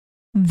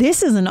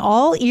This is an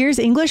All Ears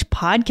English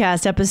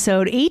Podcast,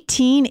 episode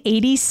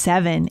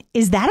 1887.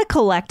 Is that a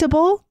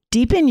collectible?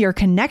 Deepen your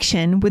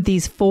connection with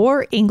these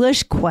 4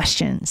 English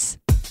questions.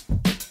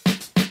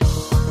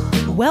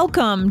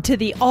 Welcome to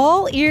the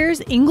All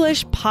Ears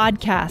English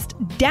Podcast,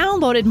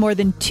 downloaded more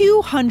than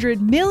 200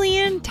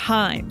 million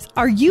times.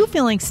 Are you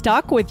feeling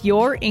stuck with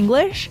your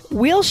English?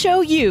 We'll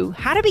show you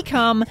how to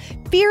become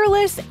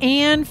fearless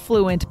and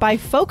fluent by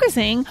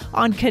focusing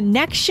on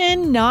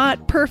connection,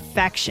 not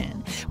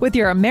perfection. With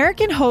your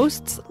American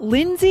hosts,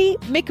 Lindsay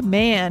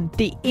McMahon,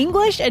 the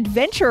English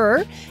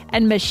adventurer,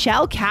 and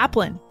Michelle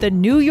Kaplan, the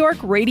New York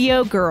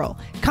radio girl,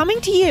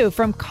 coming to you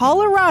from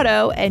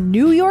Colorado and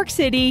New York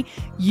City,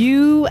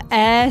 USA.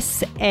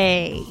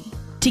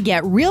 To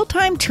get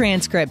real-time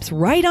transcripts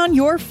right on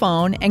your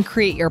phone and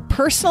create your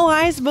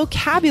personalized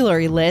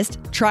vocabulary list,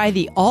 try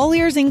the All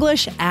Ears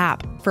English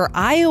app for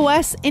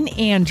iOS and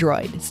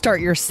Android.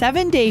 Start your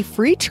 7-day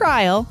free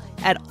trial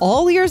at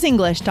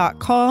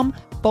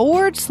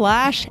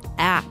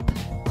allearsenglish.com/app.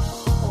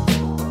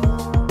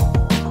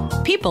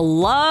 People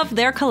love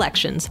their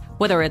collections,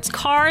 whether it's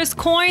cars,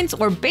 coins,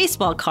 or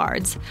baseball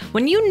cards.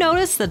 When you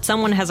notice that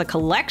someone has a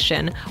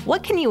collection,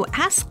 what can you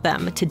ask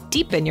them to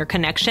deepen your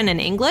connection in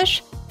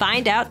English?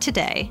 Find out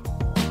today.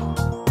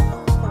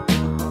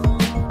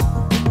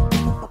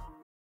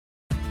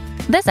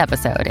 This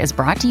episode is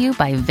brought to you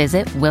by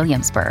Visit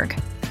Williamsburg.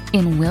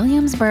 In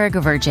Williamsburg,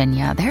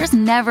 Virginia, there's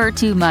never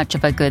too much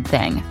of a good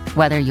thing.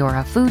 Whether you're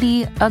a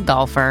foodie, a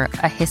golfer,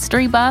 a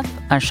history buff,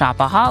 a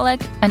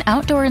shopaholic, an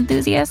outdoor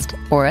enthusiast,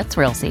 or a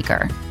thrill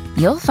seeker,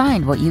 you'll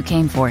find what you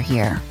came for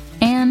here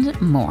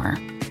and more.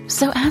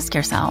 So ask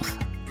yourself,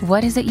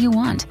 what is it you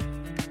want?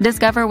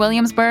 Discover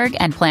Williamsburg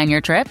and plan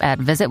your trip at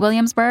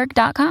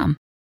visitwilliamsburg.com.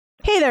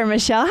 Hey there,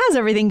 Michelle. How's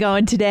everything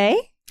going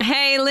today?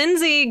 Hey,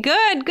 Lindsay.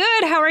 Good.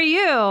 How are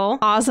you?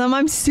 Awesome.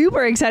 I'm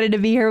super excited to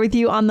be here with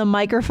you on the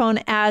microphone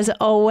as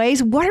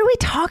always. What are we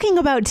talking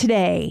about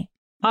today?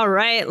 All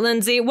right,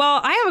 Lindsay. Well,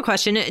 I have a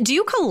question. Do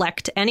you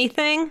collect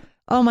anything?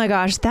 Oh my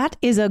gosh, that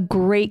is a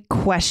great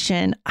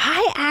question.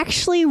 I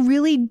actually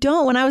really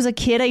don't. When I was a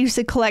kid, I used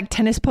to collect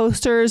tennis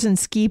posters and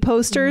ski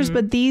posters,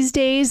 but these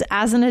days,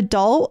 as an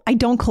adult, I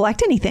don't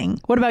collect anything.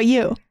 What about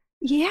you?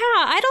 Yeah,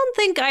 I don't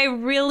think I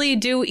really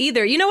do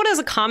either. You know what is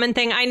a common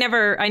thing? I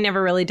never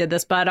really did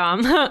this, but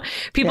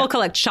people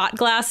collect shot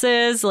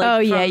glasses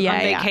on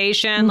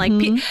vacation. Like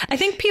I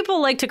think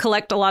people like to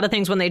collect a lot of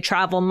things when they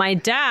travel. My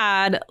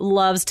dad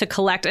loves to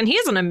collect, and he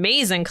has an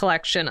amazing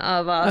collection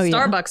of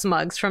Starbucks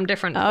mugs from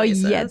different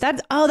places.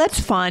 That's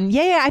fun.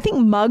 Yeah, I think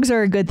mugs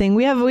are a good thing.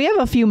 We have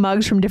a few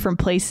mugs from different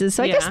places.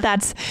 So I guess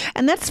that's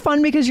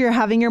fun because you're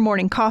having your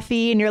morning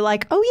coffee and you're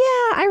like, "Oh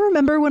yeah, I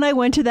remember when I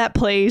went to that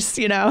place,"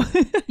 you know.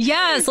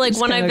 Yes, like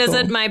when I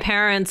visit my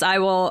parents, I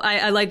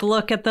like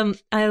look at them.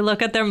 I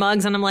look at their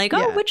mugs and I'm like,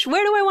 where do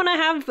I want to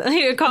have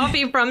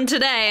coffee from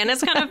today? And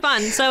it's kind of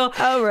fun. So,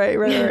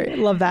 right.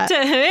 Love that.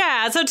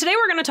 So today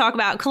we're going to talk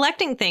about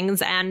collecting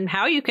things and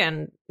how you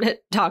can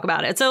talk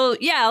about it. So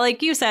yeah,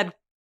 like you said,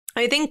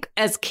 I think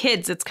as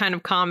kids, it's kind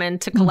of common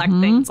to collect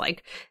things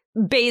like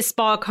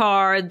baseball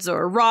cards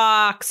or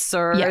rocks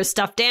or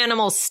stuffed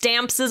animals.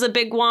 Stamps is a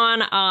big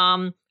one.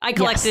 I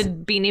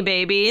collected Beanie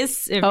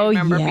Babies. If you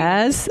remember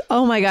yes.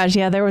 Oh my gosh.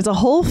 Yeah. There was a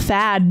whole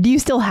fad. Do you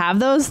still have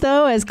those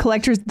though as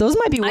collectors? Those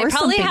might be worth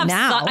something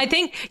now. I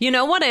think, you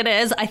know what it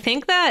is? I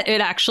think that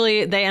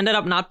they ended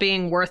up not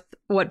being worth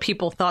what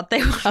people thought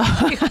they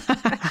would.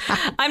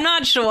 I'm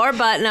not sure,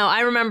 but no,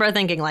 I remember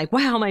thinking like,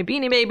 wow, my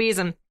Beanie Babies.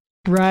 And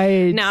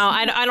right now,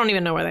 I don't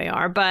even know where they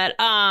are, but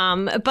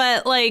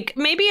like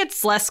maybe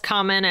it's less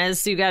common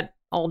as you get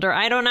older.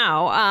 I don't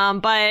know.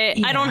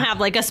 But I don't have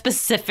like a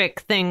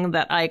specific thing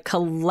that I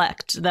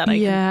collect that I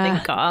can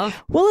think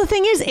of. Well, the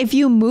thing is, if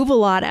you move a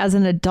lot as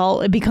an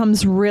adult, it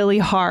becomes really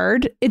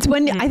hard. It's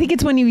when I think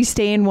it's when you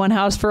stay in one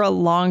house for a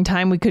long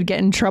time, we could get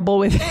in trouble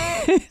with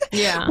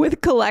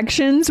with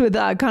collections, with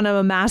kind of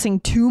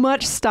amassing too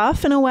much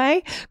stuff in a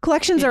way.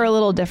 Collections are a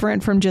little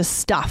different from just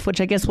stuff,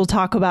 which I guess we'll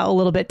talk about a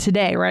little bit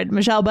today, right,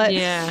 Michelle? But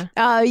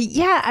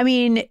I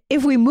mean,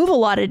 if we move a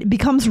lot, it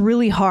becomes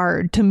really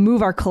hard to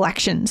move our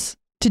collections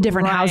to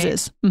different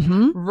houses.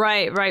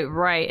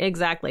 Right.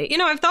 Exactly. You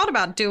know, I've thought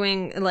about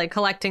doing like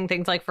collecting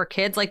things like for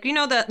kids, like,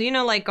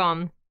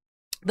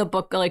 the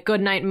book, like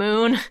Goodnight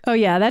Moon. Oh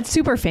yeah. That's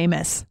super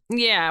famous.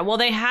 Yeah. Well,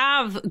 they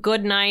have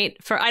Goodnight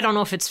I don't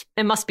know if it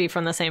must be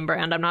from the same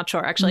brand. I'm not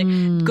sure actually.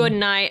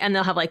 Goodnight. And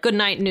they'll have like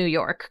Goodnight New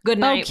York,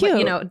 Goodnight,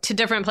 to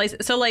different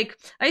places. So like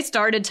I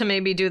started to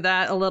maybe do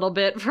that a little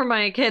bit for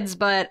my kids,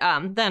 but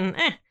then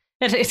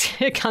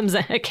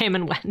It came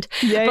and went.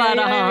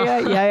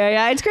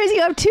 Yeah. It's crazy.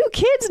 You have 2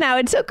 kids now.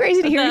 It's so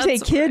crazy to hear you say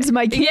kids,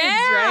 my kids,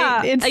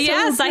 right? It's so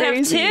I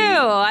have 2.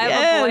 I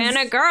have a boy and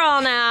a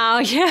girl now.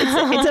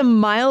 Yeah. It's a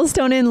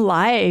milestone in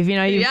life. You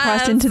know, you've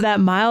crossed into that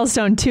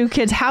milestone. 2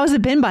 kids. How has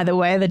it been, by the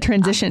way, the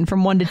transition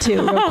from 1 to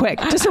 2? Real quick.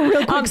 Just a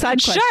real quick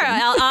side question. Sure.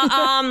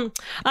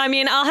 I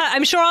mean,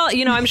 I'm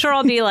sure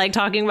I'll be like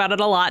talking about it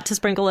a lot to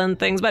sprinkle in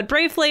things, but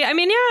briefly, I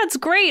mean, yeah, it's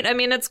great. I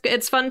mean,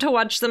 it's fun to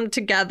watch them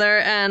together,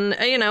 and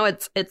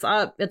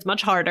it's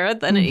much harder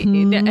than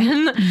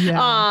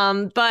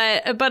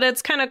but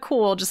it's kind of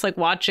cool just like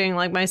watching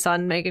like my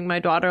son making my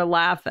daughter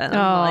laugh and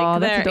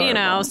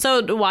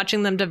so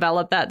watching them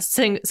develop that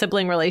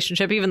sibling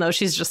relationship, even though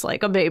she's just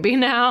like a baby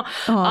now.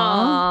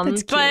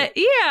 That's cute. But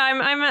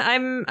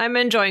yeah, I'm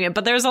enjoying it,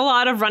 but there's a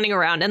lot of running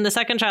around, and the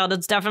second child,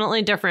 it's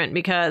definitely different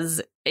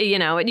because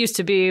it used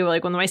to be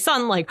like when my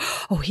son, like,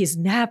 oh, he's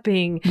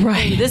napping.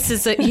 Right.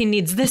 He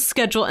needs this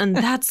schedule and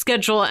that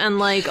schedule. And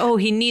like, oh,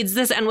 he needs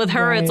this. And with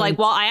her, it's like,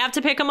 well, I have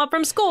to pick him up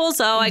from school.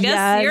 So I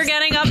guess you're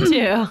getting up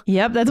too.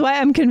 Yep. That's why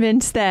I'm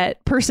convinced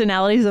that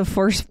personalities of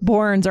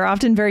firstborns are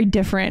often very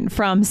different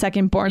from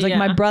secondborns. Like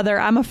my brother,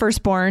 I'm a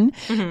firstborn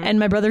and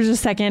my brother's a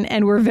second,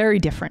 and we're very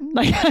different.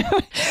 Like,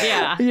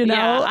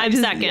 I'm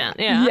second.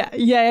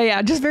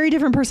 Yeah. Just very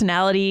different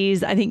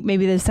personalities. I think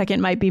maybe the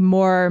second might be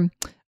more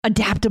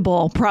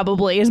adaptable,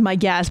 probably, is my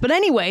guess. But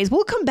anyways,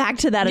 we'll come back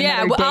to that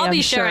another day. I'll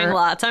be sharing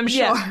lots, I'm sure.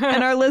 Yeah.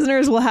 And our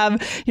listeners will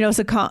have,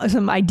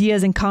 some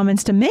ideas and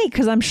comments to make,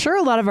 because I'm sure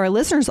a lot of our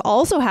listeners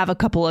also have a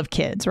couple of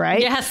kids, right?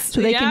 Yes.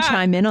 So they can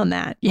chime in on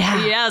that.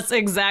 Yeah. Yes,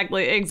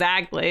 exactly.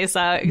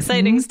 So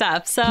exciting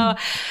stuff. So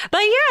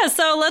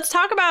let's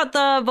talk about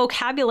the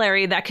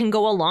vocabulary that can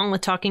go along with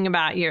talking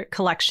about your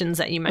collections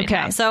that you might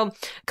have. So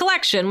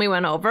collection, we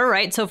went over,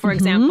 right? So for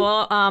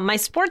example, my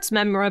sports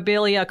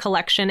memorabilia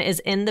collection is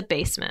in the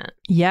basement.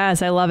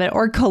 Yes, I love it.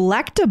 Or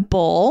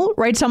collectible,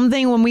 right?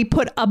 Something, when we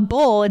put a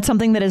bowl, it's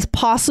something that is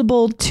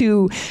possible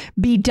to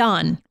be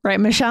done. Right,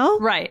 Michelle?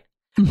 Right.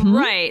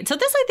 Right. So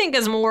this, I think,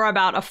 is more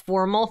about a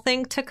formal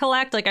thing to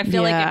collect. Like, I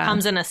feel like it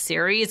comes in a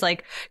series.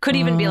 Like, could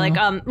even be like,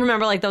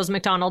 remember like those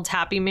McDonald's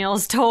Happy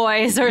Meals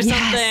toys or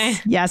something?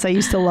 Yes, I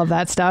used to love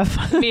that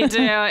stuff. Me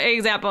too.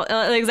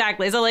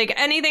 Exactly. So like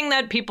anything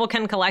that people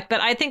can collect. But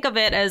I think of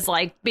it as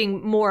like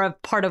being more of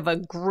part of a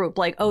group.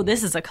 Like, oh,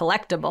 this is a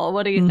collectible.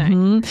 What do you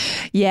think?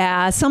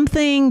 Yeah,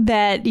 something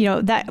that,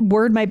 that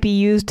word might be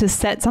used to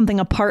set something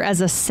apart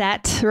as a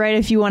set, right?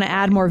 If you want to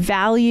add more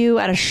value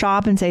at a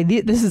shop and say,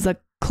 this is a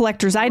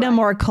collector's item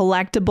or a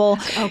collectible.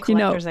 Oh,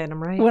 collector's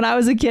item, right. When I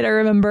was a kid, I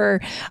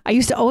remember I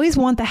used to always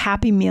want the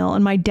Happy Meal,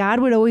 and my dad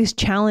would always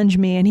challenge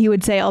me, and he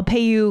would say, I'll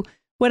pay you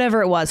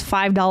whatever it was,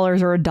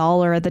 $5 or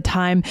 $1 at the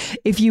time,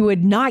 if you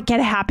would not get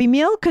a Happy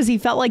Meal, because he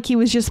felt like he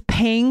was just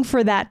paying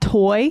for that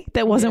toy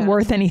that wasn't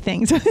worth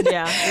anything. So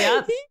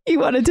he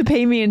wanted to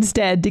pay me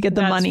instead to get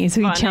the money. So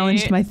he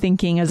challenged my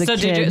thinking as a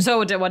kid.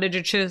 What did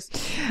you choose?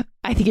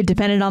 I think it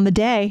depended on the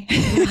day.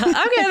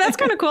 Okay, that's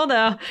kind of cool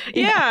though.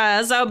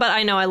 Yeah. So, but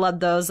I know I love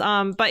those.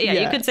 But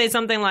you could say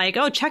something like,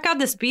 "Oh, check out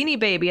this Beanie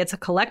Baby. It's a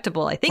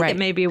collectible. I think it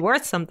may be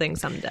worth something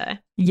someday."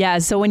 Yeah.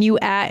 So when you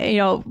add,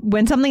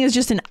 when something is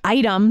just an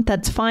item,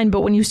 that's fine.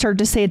 But when you start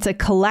to say it's a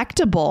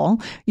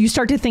collectible, you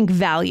start to think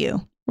value,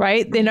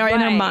 right? In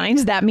our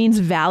minds, that means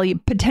value,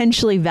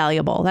 potentially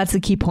valuable. That's the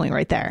key point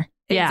right there.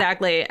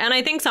 Exactly. And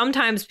I think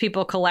sometimes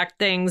people collect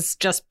things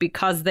just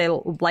because they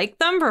like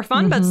them for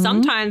fun, but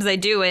sometimes they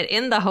do it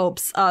in the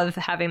hopes of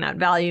having that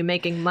value,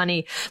 making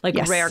money, like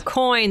rare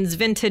coins,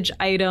 vintage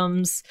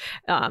items,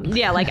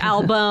 like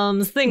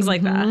albums, things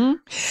like that.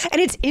 And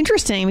it's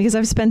interesting because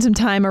I've spent some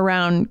time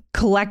around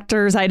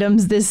collector's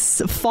items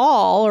this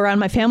fall around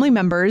my family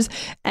members.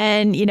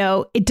 And,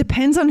 it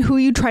depends on who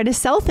you try to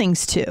sell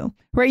things to.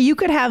 Right. You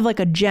could have like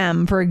a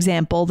gem, for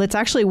example, that's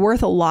actually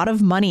worth a lot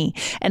of money.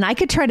 And I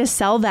could try to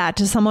sell that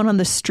to someone on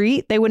the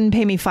street. They wouldn't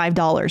pay me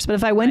 $5. But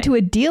if I went to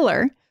a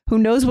dealer who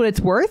knows what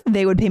it's worth,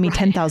 they would pay me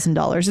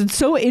 $10,000. It's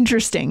so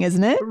interesting,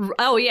 isn't it?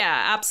 Oh,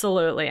 yeah,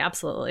 absolutely.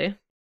 Absolutely.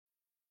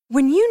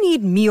 When you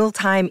need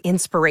mealtime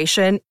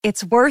inspiration,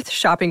 it's worth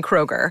shopping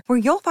Kroger, where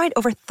you'll find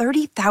over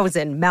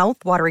 30,000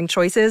 mouth-watering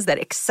choices that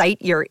excite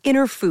your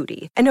inner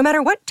foodie. And no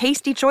matter what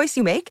tasty choice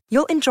you make,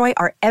 you'll enjoy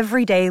our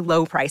everyday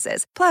low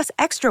prices, plus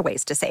extra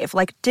ways to save,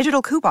 like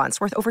digital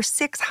coupons worth over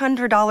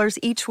 $600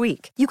 each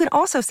week. You can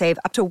also save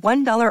up to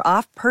 $1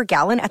 off per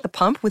gallon at the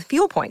pump with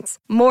fuel points.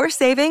 More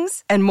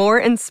savings and more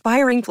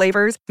inspiring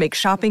flavors make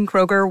shopping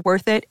Kroger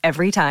worth it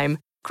every time.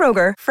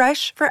 Kroger,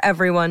 fresh for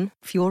everyone.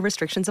 Fuel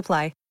restrictions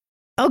apply.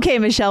 Okay,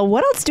 Michelle,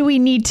 what else do we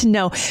need to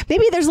know?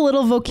 Maybe there's a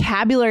little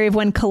vocabulary of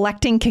when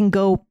collecting can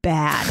go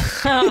bad.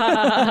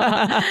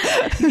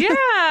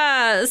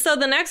 Yeah. So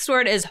the next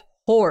word is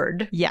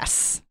hoard.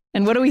 Yes.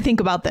 And what do we think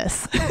about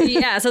this?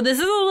 So this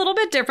is a little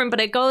bit different,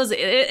 but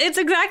it's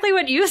exactly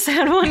what you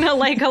said when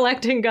like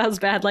collecting goes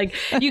bad. Like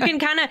you can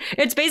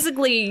it's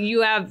basically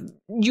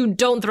you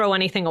don't throw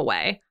anything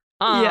away.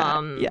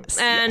 And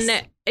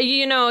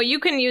you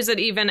can use it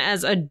even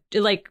as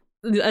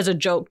a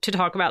joke to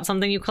talk about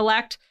something you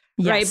collect.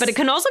 Yes. Right. But it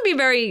can also be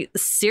very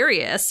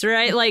serious,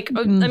 right? Like,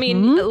 I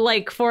mean,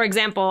 like, for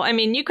example,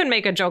 you can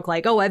make a joke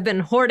like, oh, I've been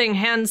hoarding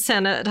hand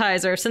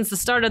sanitizer since the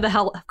start of the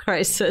health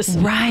crisis.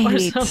 Right.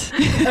 Which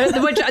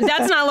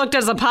that's not looked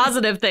as a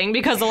positive thing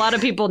because a lot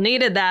of people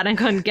needed that and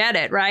couldn't get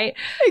it. Right.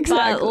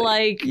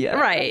 Exactly. But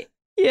right.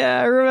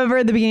 Yeah, I remember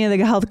at the beginning of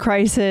the health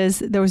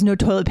crisis, there was no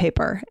toilet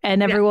paper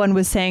and everyone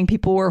was saying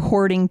people were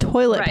hoarding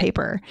toilet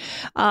paper.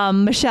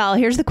 Michelle,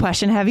 here's the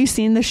question. Have you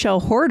seen the show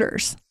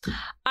Hoarders?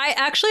 I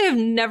actually have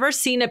never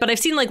seen it, but I've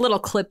seen like little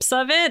clips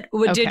of it.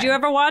 Did you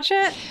ever watch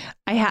it?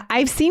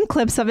 I've seen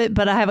clips of it,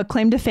 but I have a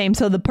claim to fame.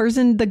 So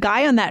the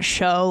guy on that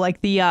show,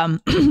 like the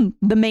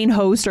the main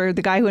host or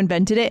the guy who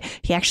invented it,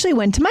 he actually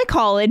went to my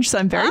college, so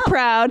I'm very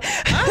proud.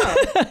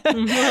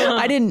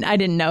 I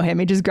didn't know him.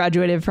 He just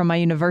graduated from my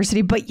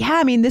university. But yeah,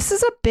 I mean, this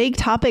is a big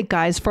topic,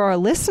 guys, for our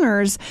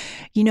listeners.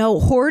 You know,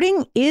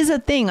 hoarding is a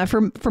thing.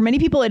 For many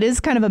people, it is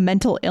kind of a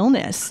mental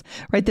illness,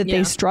 right, that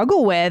they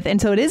struggle with.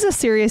 And so it is a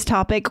serious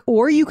topic,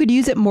 or you could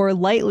use it more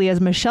lightly.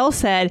 As Michelle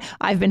said,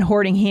 I've been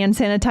hoarding hand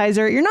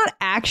sanitizer. You're not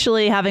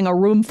actually having a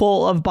room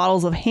full of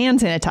bottles of hand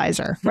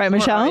sanitizer, right,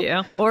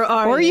 Michelle?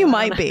 Or you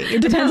might be.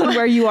 It depends on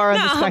where you are on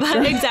the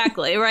spectrum.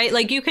 Exactly, right?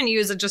 Like you can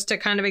use it just to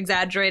kind of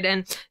exaggerate.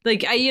 And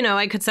like,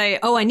 I could say,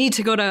 oh, I need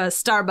to go to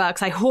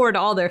Starbucks. I hoard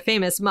all their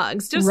famous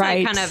mugs, just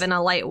like kind of in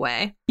a light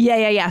way.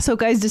 Yeah. So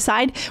guys,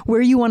 decide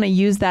where you want to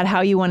use that,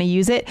 how you want to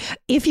use it.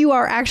 If you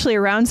are actually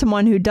around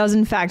someone who does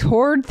in fact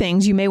hoard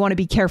things, you may want to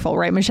be careful,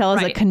 right? Michelle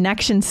has a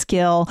connection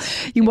skill.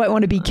 You might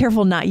want to be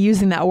careful not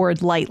using that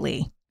word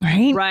lightly.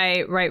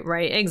 Right.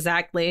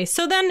 Exactly.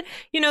 So then,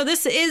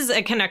 this is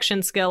a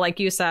connection skill, like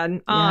you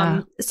said.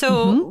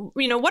 So,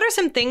 what are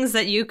some things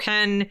that you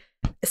can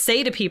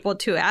say to people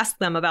to ask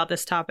them about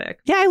this topic?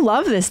 Yeah, I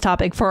love this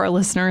topic for our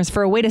listeners.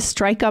 For a way to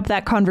strike up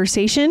that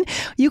conversation,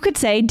 you could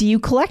say, do you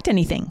collect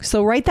anything?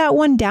 So write that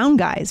one down,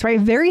 guys,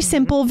 right? Very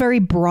simple, very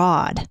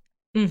broad.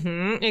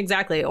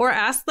 Exactly. Or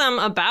ask them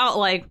about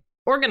like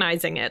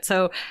organizing it.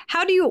 So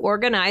how do you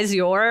organize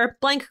your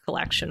blank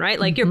collection, right?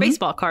 Like your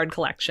baseball card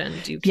collection.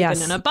 Do you keep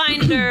it in a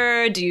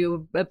binder? Do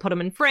you put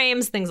them in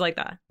frames? Things like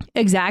that.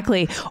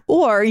 Exactly.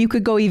 Or you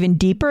could go even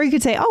deeper. You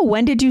could say, oh,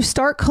 when did you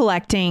start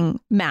collecting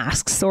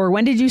masks? Or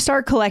when did you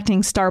start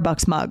collecting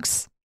Starbucks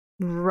mugs?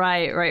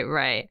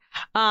 Right.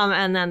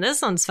 And then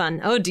this one's fun.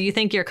 Oh, do you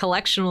think your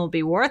collection will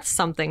be worth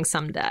something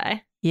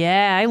someday?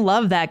 Yeah, I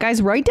love that.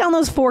 Guys, write down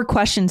those 4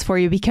 questions for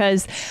you,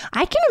 because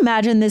I can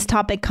imagine this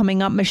topic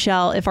coming up,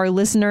 Michelle, if our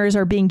listeners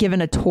are being given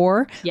a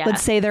tour. Yeah.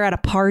 Let's say they're at a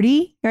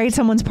party, right?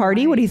 Someone's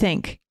party. Right. What do you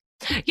think?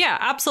 Yeah,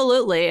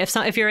 absolutely.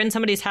 If you're in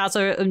somebody's house,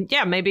 or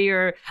maybe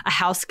you're a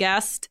house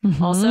guest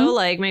also,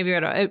 like maybe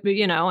you're at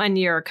and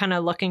you're kind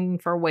of looking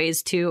for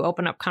ways to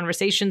open up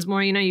conversations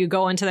more. You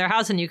go into their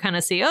house and you kind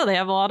of see, oh, they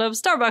have a lot of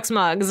Starbucks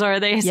mugs,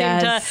 or they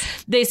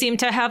seem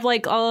to have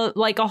like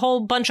a whole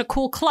bunch of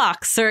cool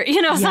clocks, or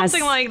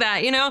something like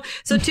that.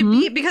 So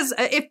because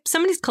if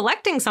somebody's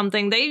collecting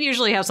something, they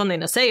usually have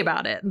something to say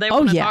about it. They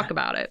want to talk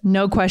about it.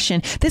 No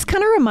question. This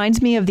kind of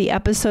reminds me of the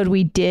episode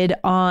we did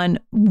on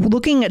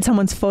looking at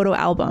someone's photo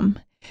album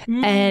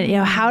and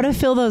how to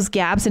fill those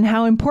gaps and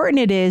how important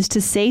it is to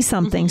say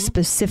something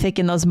specific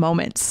in those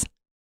moments.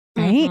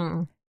 Right?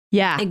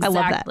 Yeah, exactly. I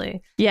love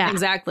that. Yeah,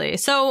 exactly.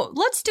 So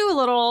let's do a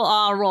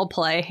little role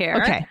play here.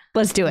 Okay,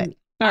 let's do it.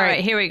 All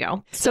right, here we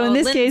go. So in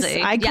this case,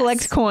 I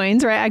collect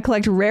coins, right? I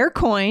collect rare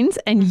coins.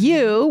 And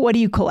you, what do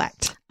you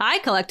collect? I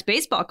collect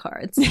baseball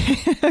cards.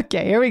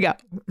 Okay, here we go.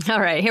 All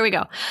right, here we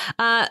go.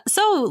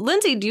 So,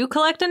 Lindsay, do you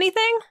collect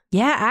anything?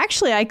 Yeah,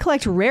 actually, I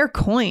collect rare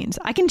coins.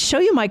 I can show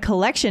you my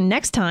collection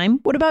next time.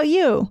 What about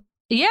you?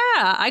 Yeah,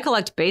 I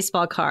collect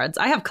baseball cards.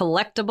 I have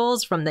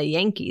collectibles from the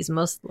Yankees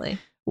mostly.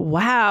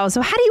 Wow.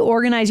 So how do you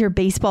organize your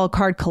baseball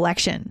card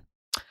collection?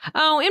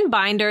 Oh, in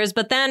binders,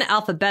 but then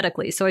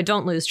alphabetically, so I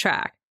don't lose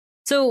track.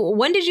 So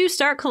when did you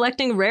start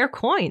collecting rare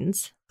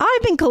coins?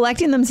 I've been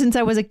collecting them since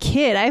I was a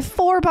kid. I have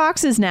 4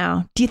 boxes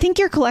now. Do you think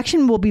your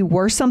collection will be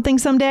worth something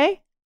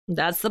someday?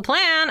 That's the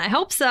plan. I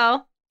hope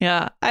so.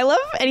 Yeah, I love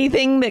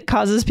anything that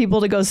causes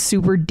people to go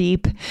super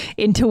deep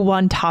into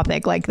one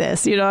topic like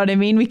this. You know what I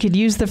mean? We could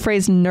use the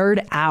phrase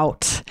nerd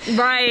out.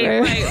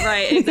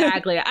 Right.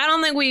 Exactly. I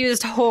don't think we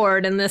used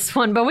hoard in this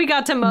one, but we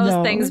got to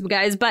most things,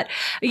 guys. But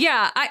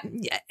yeah,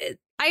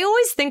 I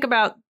always think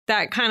about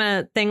that kind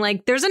of thing.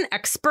 Like there's an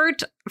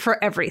expert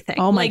for everything.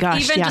 Oh my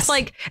gosh. Even just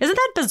like, isn't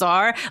that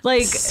bizarre?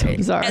 Like, so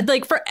bizarre.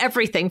 Like for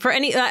everything, for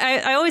any,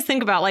 I always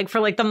think about like,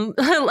 for like the,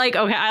 like,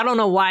 okay, I don't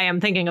know why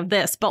I'm thinking of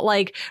this, but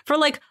like for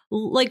like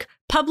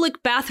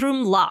public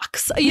bathroom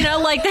locks,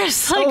 like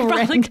there's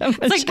like,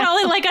 it's like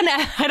probably like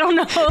I don't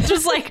know,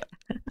 just like,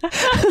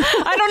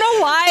 I don't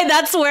know why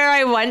that's where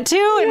I went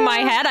to in my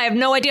head. I have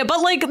no idea.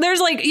 But like, there's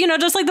like,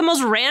 just like the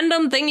most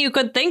random thing you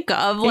could think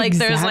of. Like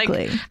there's like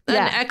an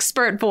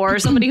expert for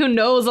somebody who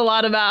knows a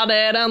lot about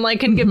it and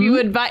like can give you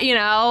advice,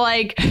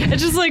 like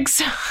it's just like,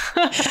 so,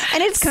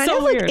 and it's kind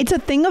of like, weird. It's a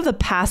thing of the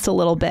past a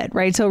little bit,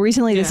 right? So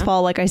recently this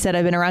fall, like I said,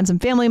 I've been around some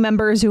family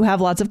members who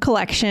have lots of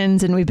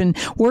collections and we've been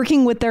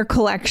working with their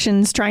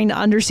collections, trying to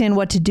understand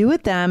what to do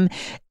with them.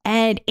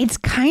 And it's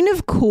kind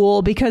of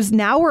cool because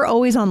now we're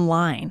always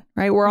online,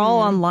 right? We're all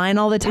online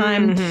all the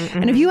time.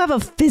 And if you have a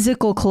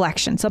physical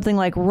collection, something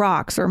like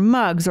rocks or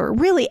mugs or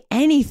really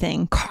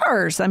anything,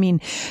 cars, I mean,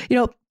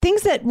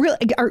 things that really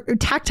are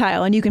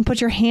tactile and you can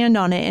put your hand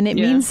on it and it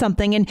means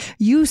something and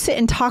you sit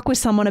and talk with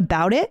someone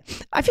about it.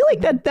 I feel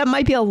like that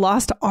might be a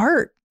lost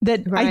art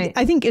that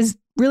I think is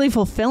really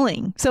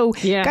fulfilling. So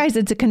guys,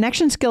 it's a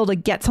connection skill to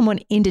get someone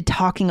into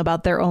talking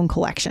about their own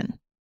collection.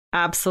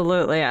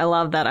 Absolutely. I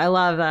love that. I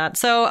love that.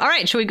 So, all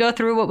right. Should we go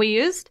through what we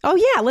used? Oh,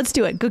 yeah. Let's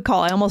do it. Good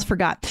call. I almost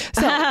forgot.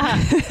 So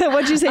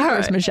what'd you say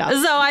first, right. Michelle?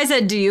 So I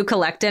said, do you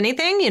collect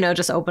anything?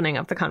 Just opening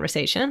up the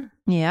conversation.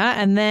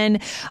 Yeah. And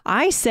then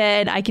I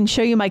said, I can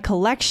show you my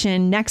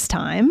collection next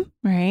time.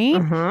 Right.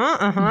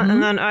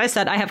 And then I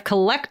said, I have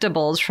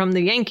collectibles from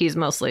the Yankees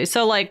mostly.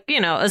 So like,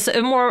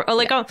 a more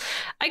like, I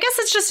guess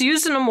it's just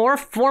used in a more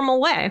formal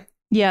way.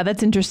 Yeah,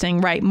 that's interesting.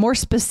 Right. More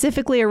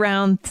specifically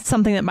around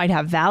something that might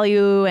have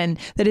value and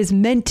that is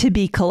meant to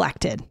be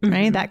collected,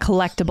 right? That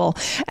collectible.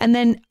 And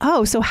then,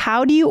 so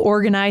how do you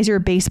organize your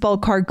baseball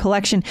card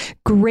collection?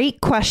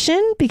 Great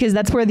question, because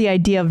that's where the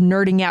idea of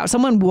nerding out.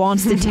 Someone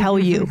wants to tell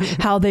you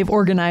how they've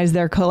organized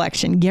their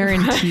collection,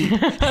 guaranteed.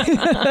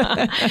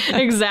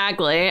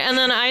 Exactly. And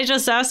then I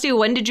just asked you,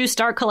 when did you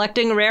start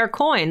collecting rare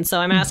coins?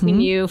 So I'm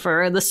asking you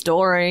for the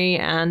story.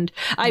 And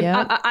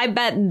I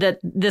bet that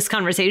this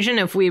conversation,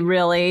 if we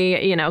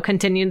really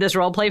continued this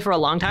role play for a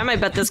long time, I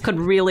bet this could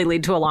really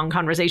lead to a long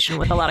conversation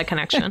with a lot of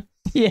connection.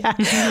 Yeah,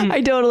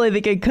 I totally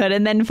think it could.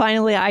 And then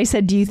finally, I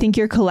said, do you think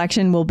your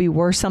collection will be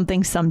worth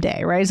something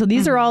someday? Right. So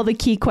these are all the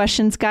key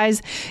questions,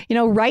 guys.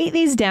 Write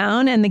these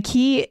down. And the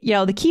key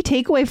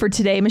takeaway for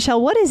today,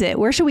 Michelle, what is it?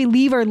 Where should we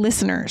leave our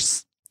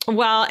listeners?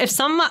 Well, if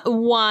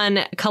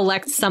someone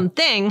collects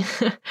something,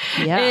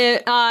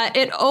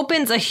 it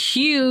opens a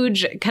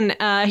huge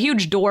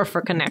door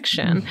for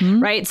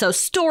connection, right? So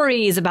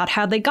stories about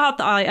how they got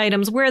the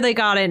items, where they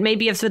got it.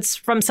 Maybe if it's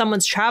from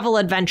someone's travel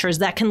adventures,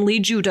 that can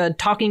lead you to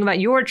talking about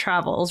your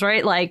travels,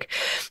 right? Like,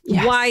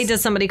 why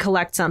does somebody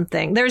collect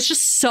something? There's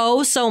just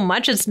so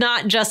much. It's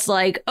not just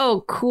like,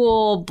 oh,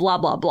 cool, blah,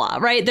 blah, blah,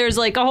 right? There's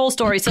like a whole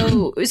story.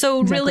 So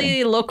exactly.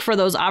 Really look for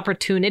those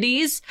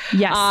opportunities.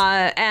 Yes.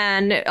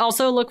 And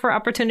also look for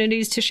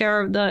opportunities to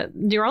share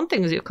your own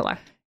things you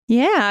collect.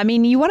 Yeah. I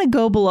mean, you want to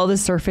go below the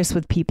surface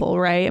with people,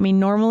 right? I mean,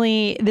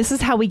 normally this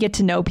is how we get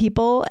to know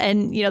people.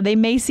 And, they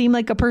may seem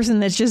like a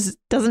person that just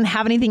doesn't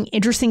have anything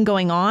interesting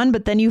going on,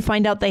 but then you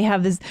find out they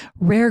have this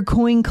rare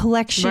coin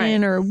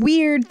collection or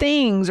weird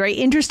things, right?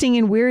 Interesting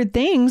and weird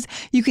things.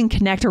 You can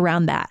connect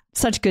around that.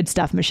 Such good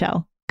stuff,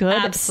 Michelle. Good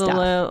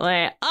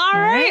Absolutely. Stuff. All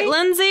right,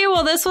 Lindsay.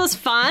 Well, this was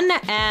fun,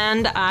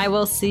 and I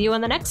will see you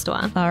on the next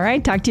one. All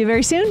right. Talk to you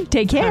very soon.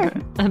 Take care.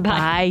 Bye.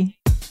 Bye.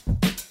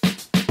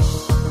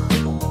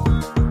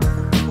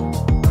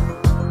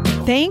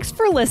 Thanks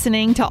for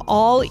listening to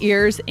All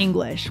Ears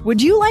English.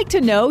 Would you like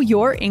to know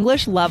your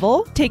English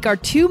level? Take our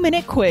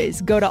 2-minute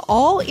quiz. Go to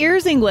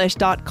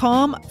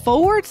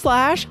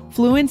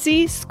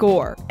allearsenglish.com/fluency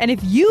score. And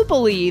if you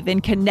believe in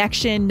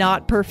connection,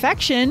 not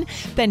perfection,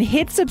 then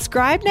hit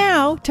subscribe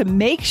now to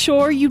make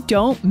sure you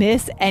don't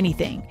miss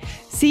anything.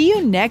 See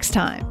you next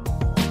time.